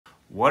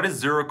What is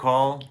Zero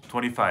Call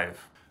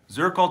 25?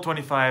 Zero Call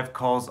 25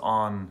 calls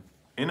on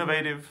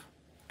innovative,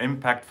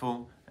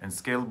 impactful, and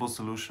scalable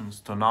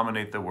solutions to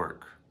nominate the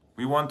work.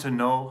 We want to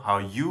know how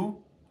you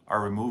are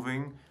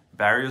removing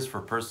barriers for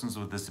persons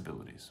with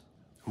disabilities.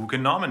 Who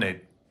can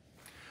nominate?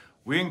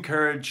 We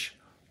encourage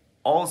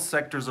all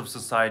sectors of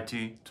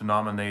society to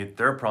nominate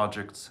their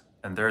projects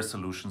and their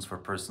solutions for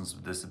persons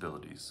with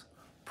disabilities.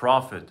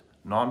 Profit,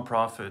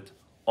 non-profit,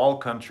 all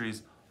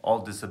countries,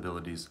 all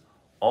disabilities,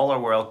 all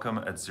are welcome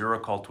at Zero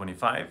Call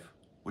 25,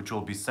 which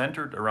will be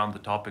centered around the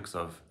topics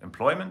of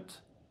employment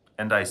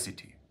and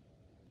ICT.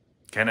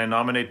 Can I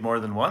nominate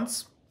more than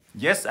once?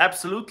 Yes,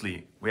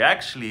 absolutely. We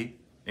actually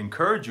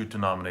encourage you to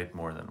nominate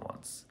more than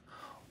once.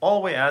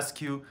 All we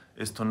ask you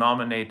is to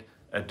nominate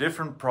a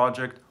different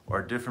project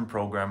or a different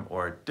program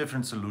or a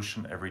different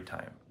solution every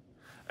time.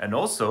 And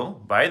also,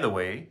 by the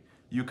way,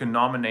 you can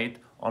nominate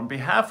on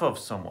behalf of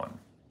someone.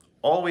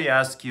 All we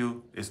ask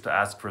you is to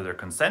ask for their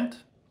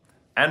consent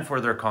and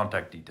for their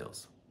contact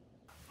details.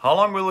 How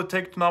long will it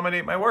take to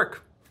nominate my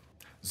work?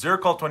 Zero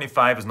Call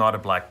 25 is not a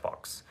black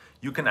box.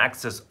 You can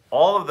access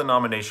all of the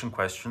nomination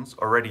questions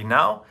already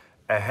now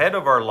ahead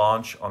of our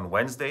launch on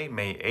Wednesday,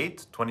 May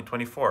 8,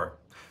 2024.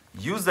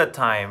 Use that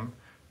time,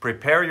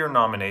 prepare your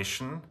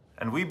nomination,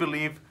 and we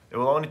believe it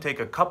will only take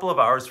a couple of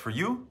hours for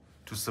you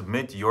to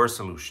submit your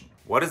solution.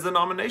 What is the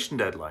nomination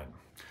deadline?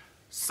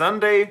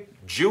 Sunday,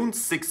 June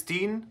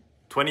 16,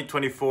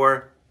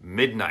 2024,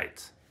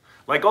 midnight.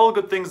 Like all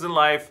good things in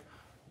life,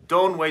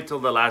 don't wait till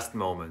the last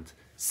moment.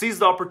 Seize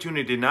the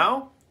opportunity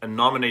now and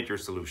nominate your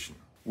solution.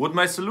 Would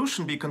my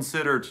solution be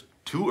considered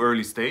too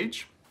early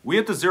stage? We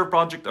at the Zero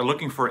Project are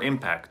looking for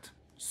impact,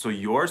 so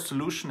your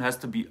solution has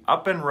to be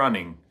up and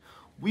running.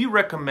 We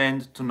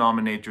recommend to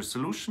nominate your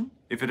solution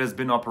if it has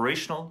been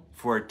operational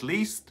for at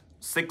least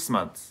 6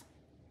 months.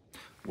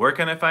 Where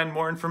can I find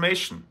more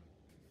information?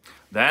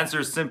 The answer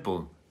is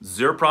simple: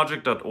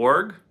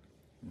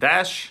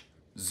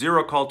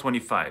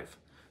 zeroprojectorg-zerocall25.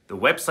 The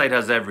website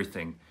has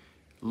everything.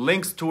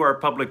 Links to our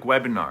public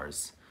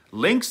webinars.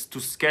 Links to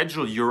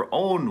schedule your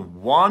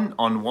own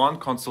one-on-one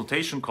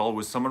consultation call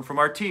with someone from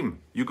our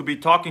team. You could be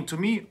talking to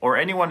me or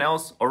anyone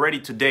else already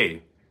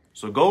today.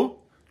 So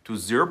go to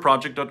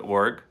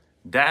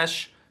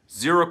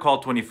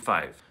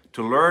zeroprojectorg-zerocall25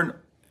 to learn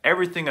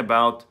everything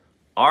about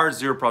our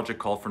Zero Project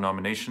Call for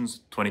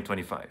Nominations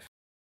 2025.